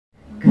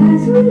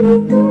Kajoli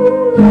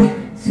tumar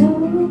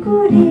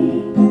sokore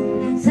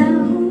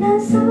sauna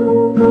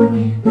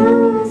saukoi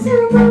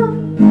nasaba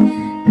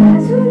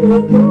Kajoli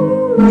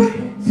tumar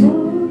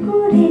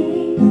sokore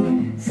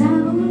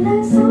sauna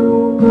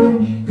saukoi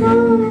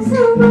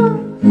nasaba.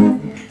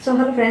 So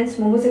hello friends,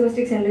 Momo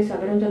Acoustic channel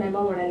swagatam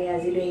janaiba morali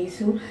aji loi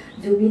aisu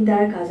Zubeen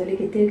dar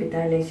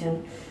Kajoli-guitar lesson.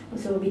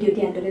 So video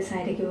ti antole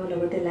sai thakibo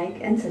logote like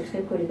and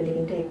subscribe kori bole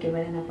kintu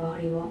ekebare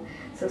napahoribo.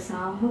 So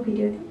sao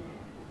video ti.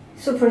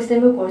 So first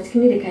time I chords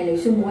khini dekhai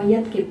laisu moi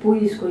yat kepo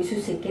use korisu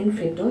second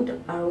fret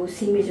aru C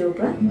major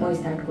pra moi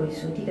start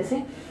korisu thik ase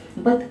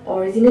but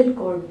original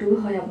chord tu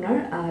hoy apnar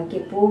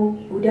kepo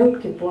without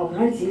kepo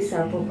apnar G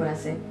sharp por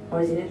ase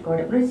original chord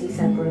apnar G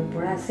sharp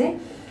por ase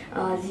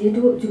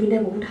যেহেতু জুবিনে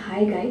বহুত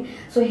হাই গায়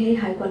so সেই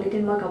হাই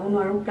কোৱালিটিৰ মই গাব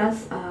নোৱাৰো plus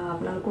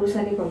আপোনালোকৰ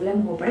সাথে প্ৰবলেম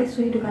হ'ব পাৰে সো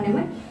হেতু কাৰণে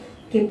মই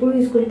কেপো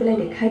ইউজ কৰি পেলাই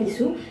দেখাই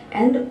দিছো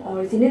এন্ড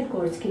অৰিজিনেল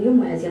কৰ্ডছ কিনো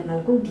মই আজি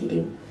আপোনালোকক দি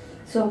দিম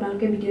সো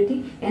আপোনালোকে ভিডিওটি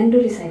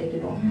এন্ডৰ চাই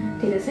দেখিব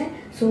ঠিক আছে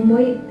সো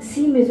মই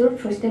সি মেজৰ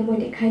ফাৰ্স্ট টাইম মই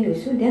দেখাই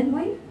লৈছো দেন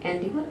মই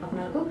এন্ডিঙত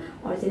আপোনালোকক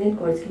অৰিজিনেল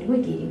কৰ্ডছ কিনো মই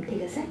দি দিম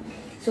ঠিক আছে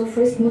সো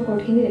ফাৰ্স্ট মই কৰ্ড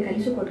খিনি দেখাই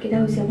দিছো কৰ্ড কেটা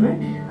হৈছে আপোনাৰ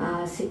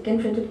সেকেন্ড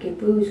ফ্ৰেটত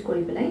কেপো ইউজ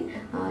কৰি পেলাই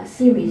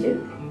সি major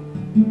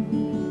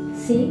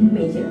C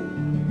major,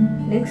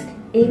 next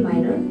A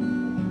minor,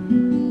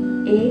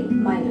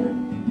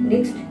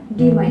 next D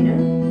minor,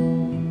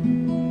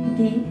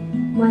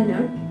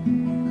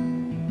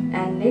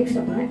 and next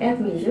F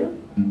major,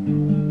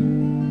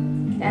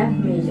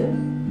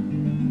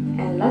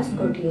 and last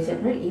chord is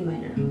E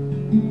minor,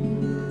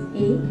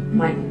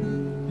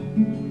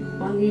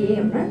 only A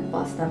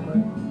pasta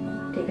chord.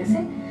 ठीक है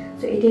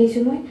so it is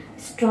मैं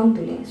strong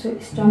तुले so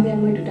strong में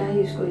मैं दुटा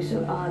use करी so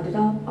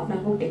दुटा अपना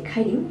को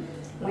देखाई दिम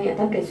মই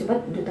এটা গাইছো বাট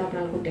দুটা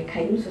আপোনালোকক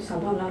দেখাই দিম সো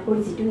সাব আপোনালোকৰ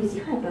যেটো ইজি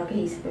হয় আপোনালোকে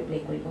এই হিচাপে প্লে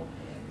কৰিব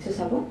সো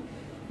সাব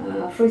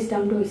ফাৰ্স্ট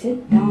টাৰ্মটো হৈছে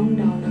down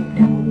down up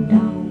down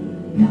down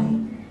down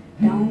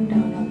down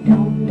down up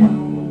down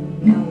down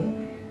down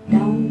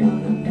down down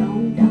up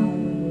down down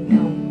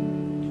down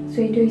so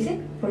এটো হৈছে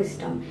ফাৰ্স্ট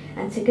টাৰ্ম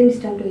এন্ড সেকেন্ড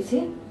টাৰ্মটো হৈছে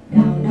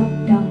down up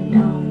down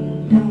down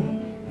down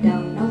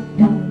down up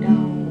down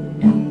down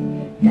down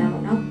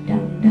down up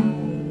down down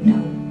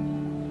down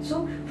so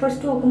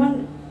ফাৰ্স্টটো অকমান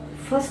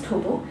first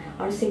হ'ব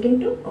और second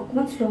to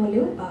অকমান slow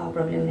হলেও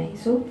problem নাই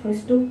so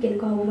first two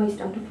কেনকা হ'ব মই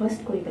স্টার্ট টু ফার্স্ট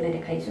কৰি পেলাই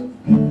দেখাইছো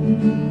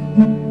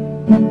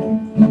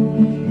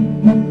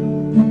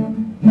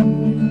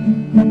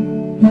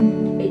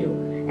এটো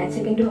এন্ড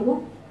সেকেন্ড টু হ'ব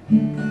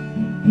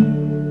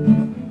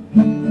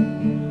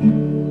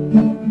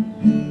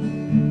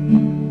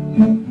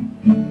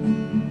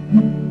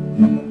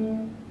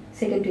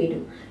সেকেন্ড টু এটো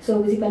সো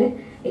বুজি পালে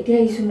এতিয়া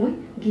ইছু মই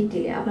গীত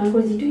দিলে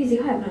আপোনালোকৰ যেটো ইজি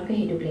হয় আপোনালোকে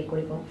হেতু প্লে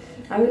কৰিব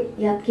আৰু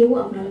ইয়াত কেও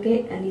আপোনালোকে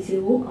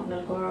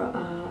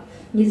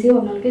নিজেও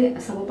আপোনালোকে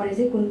চাব পাৰে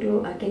যে কোনটো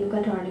কেনেকুৱা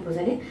ধৰণে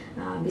বজালে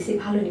বেছি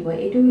ভাল হ'ব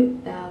এটো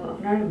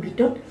আপোনাৰ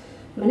বিটত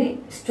মানে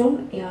ষ্ট্ৰং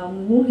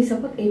মোৰ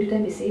হিচাপত এই দুটা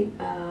বেছি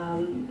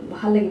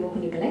ভাল লাগিব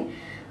শুনি পেলাই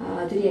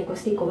যদি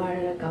একষ্টিক কভাৰ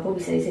গাব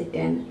বিচাৰিছে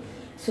দেন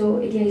সো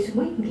এতিয়া ইছু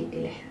মই গীত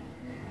দিলে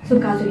সো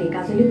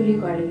কাজলি বুলি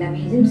কোৱাৰ লগে আমি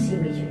হেম সি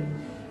মেজৰ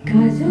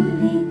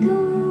কাজলি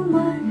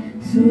তোমাৰ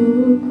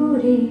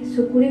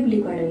সুকুৰে বুলি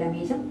কোৱাৰ লগে আমি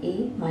হেম এ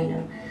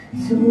মাইনৰ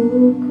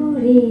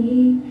সুকুৰে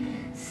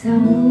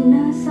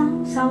sauna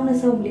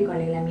sau বুলি কোৱাৰ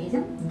লগে আমি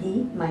Hem D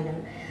minor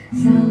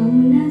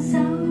sauna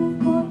sau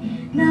কই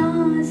না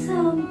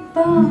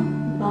সাবা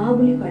বা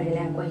বুলি কোৱাৰ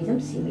লগে আমি হেম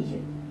সি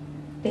মেজৰ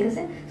ঠিক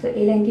আছে সো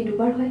এই লাইনটি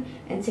দুবাৰ হয়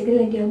এন্ড সেকেন্ড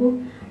লাইনটি হ'ব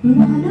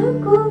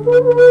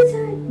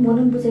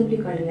মনক বুজাই বুলি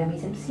কোৱাৰ লগে আমি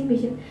হেম সি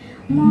মেজৰ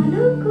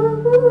মনক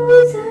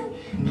বুজাই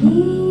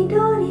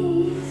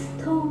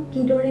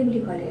কি দৰে বুলি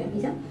কোৱাৰ লগে আমি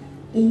হেম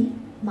ই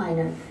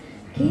মাইনৰ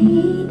কি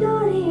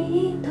দৰে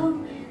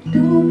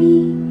তুমি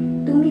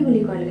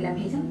বুলি কোৱাৰ লগে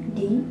আমি হেম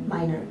ডি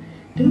মাইনৰ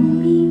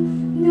তুমি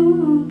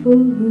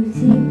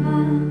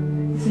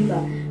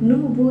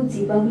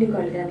নুবুজিবা বুলি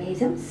কোৱাৰ লগে আমি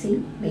হেম সি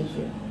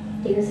মেজৰ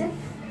ঠিক আছে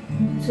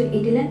সো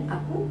এই লাইন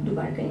আকৌ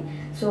দুবাৰ গাই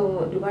সো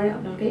দুবাৰ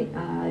আপোনালোকে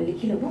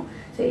লিখি লব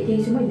সো এতিয়া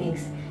ইছো মই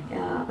next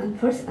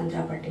first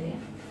Andra পাৰ্টিলে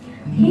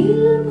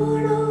hill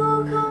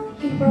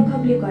Barkha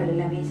বুলি কোৱাৰ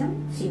লগে আমি হেম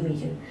সি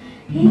মেজৰ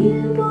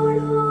হিল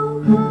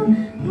বৰখা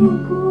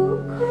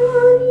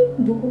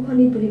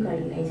বুকুখনি বুলি কোৱাৰ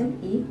লগে হেম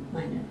ই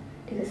মাইনৰ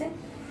ঠিক আছে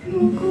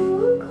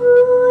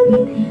বুকুখনি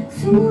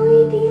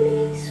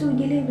সুই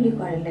দিলে বুলি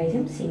কোৱাৰ লগে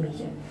হেম সি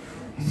মেজৰ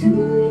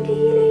সুই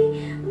দিলে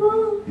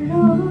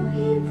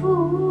বৰহে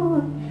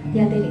ফুল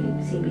ইয়াতে লিখিম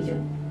সি মেজৰ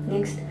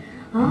নেক্সট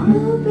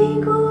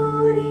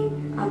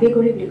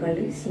আবেগৰে বুলি কোৱাৰ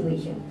লগে সি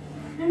মেজৰ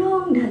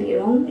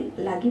ৰং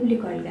লাগি বুলি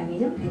কোৱাৰ লগে আমি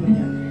যাম ই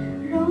মাইনৰ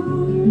ৰং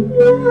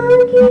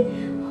লাগি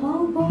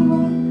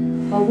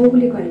হ'ব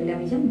বুলি কোৱাৰ লগে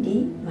আমি যাম ডি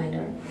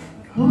মাইনৰ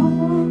হ'ব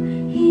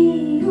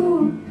হিউ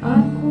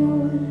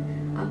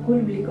আকুল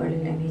বুলি কোৱাৰ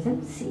লগে আমি যাম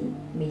সি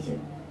মেজৰ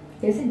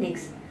ঠিক আছে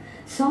নেক্সট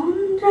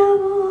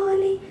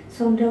চন্দ্ৰাৱলী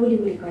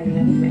বুলি কোৱাৰ লগে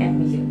আমি এফ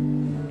মেজৰ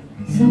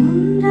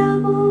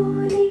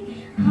চন্দ্ৰাৱলী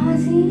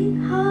হাজি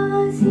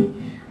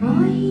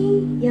আহি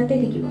ইয়াতে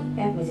থাকিব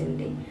এফ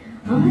মেজৰতে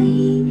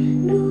আহি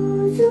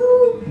নুজু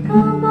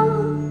কামা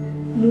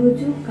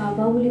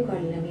নুজুকাবা বুলি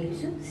কৰিলে আমি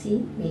লিখিছো সি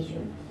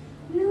মেজৰ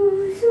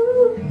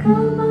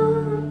নুজুকাবা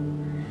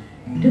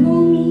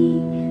তুমি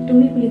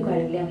তুমি বুলি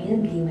কৰিলে আমি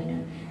ডি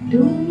মাইনৰ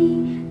তুমি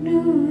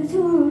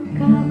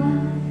নুজুকাবা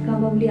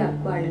কাবা বুলি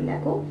কৰিলে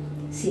আকৌ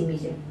সি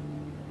মেজৰ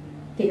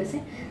ঠিক আছে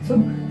সো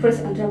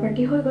ফাৰ্স্ট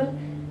আন্ত্ৰাপাৰ্টি হৈ গল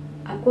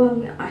আকৌ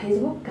আমি আহি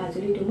যাব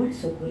কাজলি তোমাৰ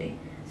চকুলে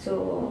সো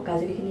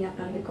কাজলিখিনি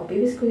আপোনালোকে কপি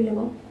পেষ্ট কৰি ল'ব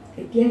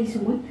এতিয়া আহিছো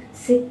মই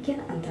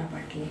সেকেন্ড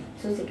আন্ত্ৰাপাৰ্টি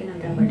সো সেকেন্ড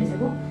আন্ত্ৰাপাৰ্টি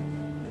যাব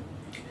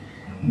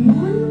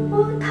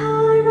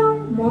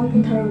মন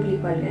পথাৰৰ বুলি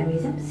কৰিলে আমি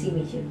যাম সি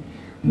মেজৰ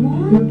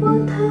মন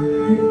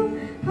পথাৰৰ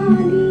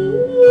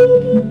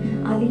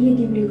আলি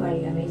দি বুলি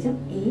কৰিলে আমি যাম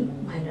ই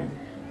মাইনৰ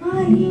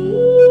আলি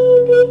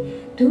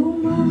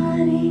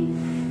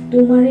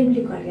তোমাৰে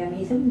বুলি কৰিলে আমি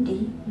যাম ডি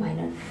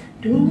মাইনৰ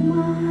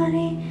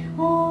তোমাৰে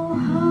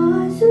অহা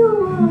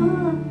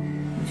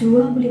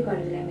যোৱা বুলি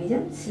কৰিলে আমি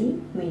যাম সি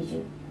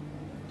মেজৰ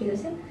ঠিক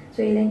আছে সো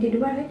এই লাইনটি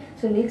দুবাৰ হয়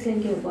সো নেক্সট লাইন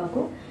কি হ'ব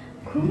আকৌ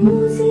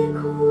খুঁজে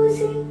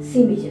খুঁজে সি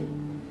মেজৰ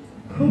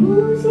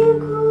খুঁজে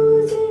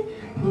খুঁজে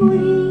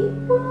হৰি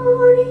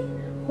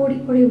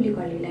পৰে বুলি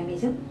কৰিলে আমি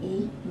যাম ই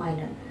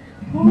মাইনৰ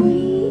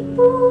হৰি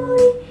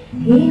পৰে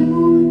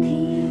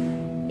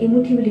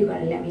এমুঠি বুলি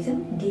কৰিলে আমি যাম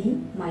ডি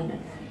মাইনৰ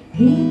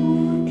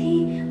এমুঠি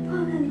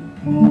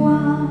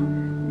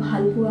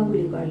ভাল পোৱা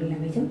বুলি কৰিলে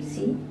আমি যাম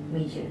সি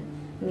মেজৰ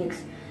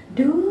নেক্সট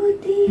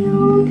দুটি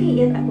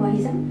ইয়াত আকৌ আহি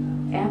যাম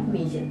এফ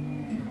মেজৰ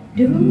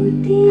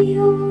দুটি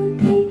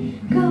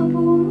গাব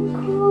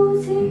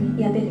খোজে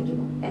ইয়াতে থাকিব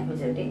এফ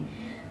মেজৰতে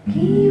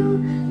কিয়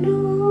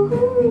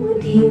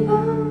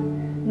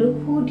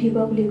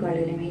নুসুধিবা বুলি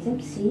কৰিলে আমি যাম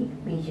সি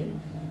মেজৰ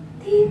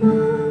দিবা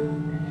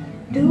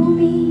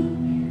তুমি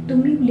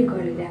বুলি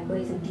কৰিলে আকৌ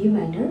আহি যাম ডি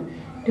মাইনৰ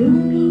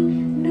তুমি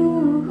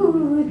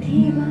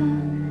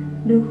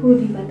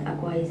নুসুধিবাত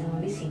আকৌ আহি যাম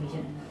আমি সি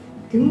মেজৰ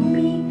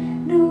তুমি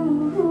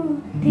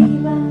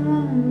নুসুধিবা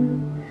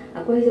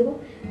আকৌ আহি যাব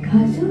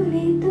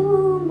কাজলি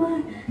তোমাৰ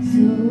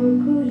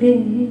চকুলে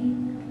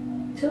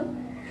সো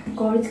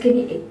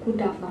কৰ্ডছখিনি একো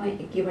টাফ নহয়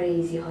একেবাৰে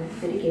ইজি হয়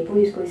যদি কেপো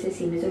ইউজ কৰিছে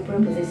সি মেজৰ পৰা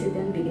বজাইছে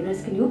দেন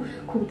বিগিনাৰ্ছখিনিও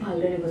খুব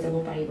ভালদৰে বজাব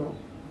পাৰিব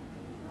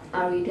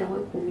আৰু এতিয়া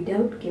মই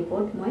উইদাউট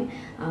কেপত মই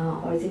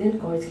অৰিজিনেল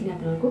কৰ্ডছখিনি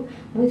আপোনালোকক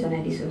মই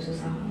জনাই দিছোঁ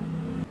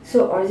সো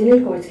অৰিজিনেল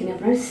কৰ্ডছখিনি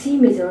আপোনাৰ সি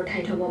মেজৰৰ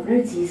ঠাইত হ'ব আপোনাৰ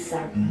G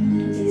sharp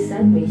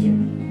major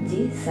G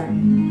sharp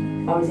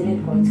original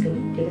কৰ্ডছখিনি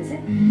ঠিক আছে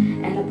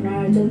এণ্ড আপোনাৰ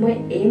য'ত মই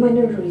এ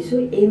মাইনৰ ধৰিছোঁ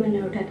এ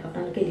মাইনৰ ঠাইত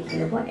আপোনালোকে লিখি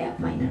ল'ব এফ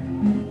মাইনৰ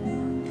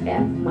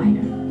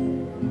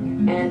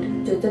এণ্ড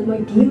য'ত মই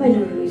ডি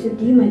মাইনৰ ধৰিছোঁ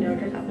ডি মাইনৰ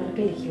ঠাইত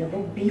আপোনালোকে লিখি ল'ব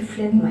বি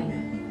ফ্লেট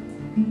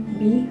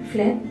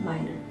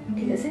মাইনৰ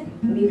ঠিক আছে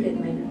বি ফ্লেট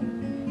মাইনৰ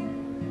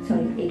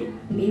এইটো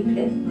বি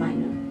ফ্লেট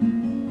মাইনৰ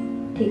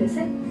ঠিক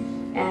আছে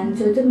এণ্ড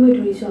য'ত মই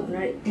ধৰিছোঁ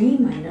আপোনাৰ ই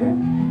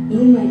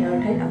মাইনৰ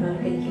ঠাইত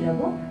আপোনালোকে লিখি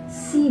ল'ব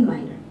চি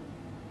মাইনৰ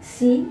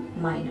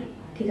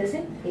ঠিক আছে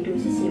এইটো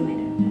হৈছে চি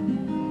মাইনৰ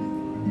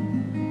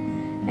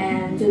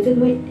এণ্ড য'ত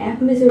মই এফ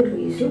মেজৰ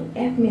ধৰিছোঁ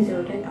এফ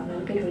মেজৰৰ ঠাইত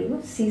আপোনালোকে ধৰিব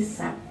চি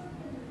শাৰ্প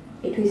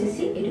এইটো হৈছে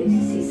চি এইটো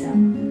হৈছে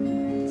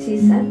চি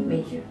শাৰ্প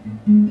মেজৰ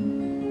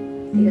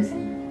ঠিক আছে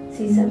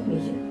চি শাৰ্প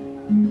মেজৰ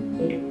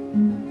এইটো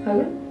হৈ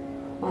গ'ল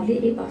অনলি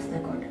এই পাঁচটা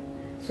কৰ্ড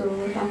সো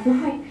টাফ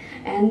নহয়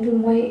এণ্ড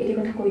মই এইটো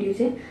কথা কৈ দিওঁ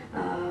যে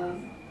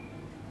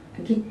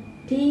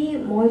গীতটি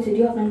মই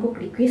যদিও আপোনালোকক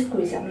ৰিকুৱেষ্ট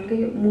কৰিছে আপোনালোকে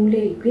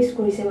মোলৈ ৰিকুৱেষ্ট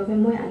কৰিছে বাবে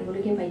মই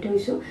আনিবলগীয়া বাধ্য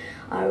হৈছোঁ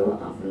আৰু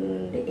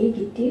এই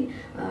গীতটিৰ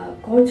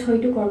কৰ্ডছ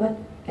হয়তো ক'ৰবাত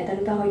এটা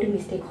দুটা হয়তো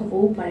মিষ্টেক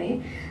হ'বও পাৰে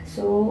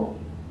সো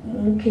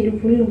মোক সেইটো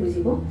ভুল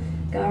নুবুজিব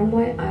কাৰণ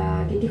মই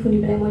গীতটি শুনি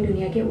পেলাই মই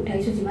ধুনীয়াকৈ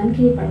উঠাইছোঁ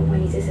যিমানখিনি পাৰোঁ মই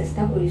নিজে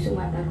চেষ্টা কৰিছোঁ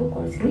মই আপোনালোকক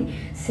কৰ্ডছখিনি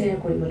শ্বেয়াৰ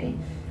কৰিবলৈ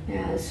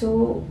সো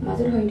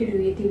মাজত হয়তো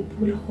দুই এটি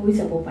ভুল হৈ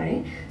যাব পাৰে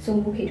সো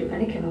মোক সেইটো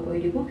কাৰণে ক্ষমা কৰি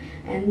দিব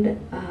এণ্ড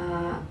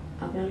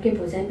আপোনালোকে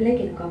বজাই পেলাই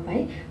কেনেকুৱা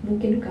পায় মোক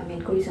কিন্তু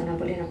কমেণ্ট কৰি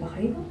জনাবলৈ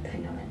নাপাহৰিব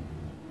ধন্যবাদ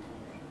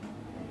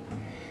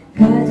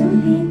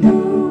কাজলি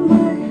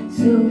তোমাৰ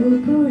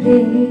চকুৰে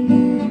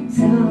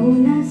চাও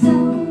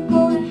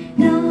নাচাওকৈ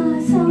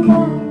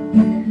নাচাবা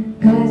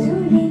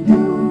কাজলি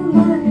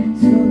তোমাৰ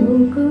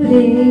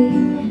চকুৰে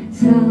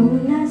চাও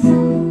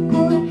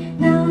নাচাওকৈ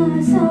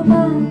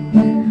নাচাবা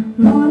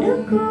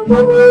মনক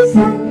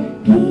বুজা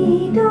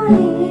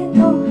কিদৰে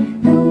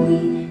তুমি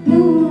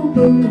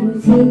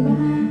নুবুজিবা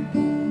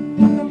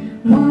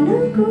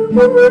মনক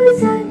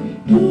বুজা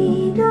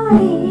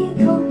কিদৰে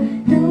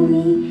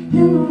তুমি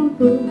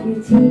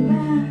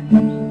নুবুজিবা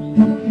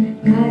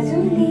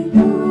কাজলি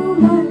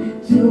তোমাৰ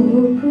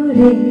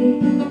চকুৰে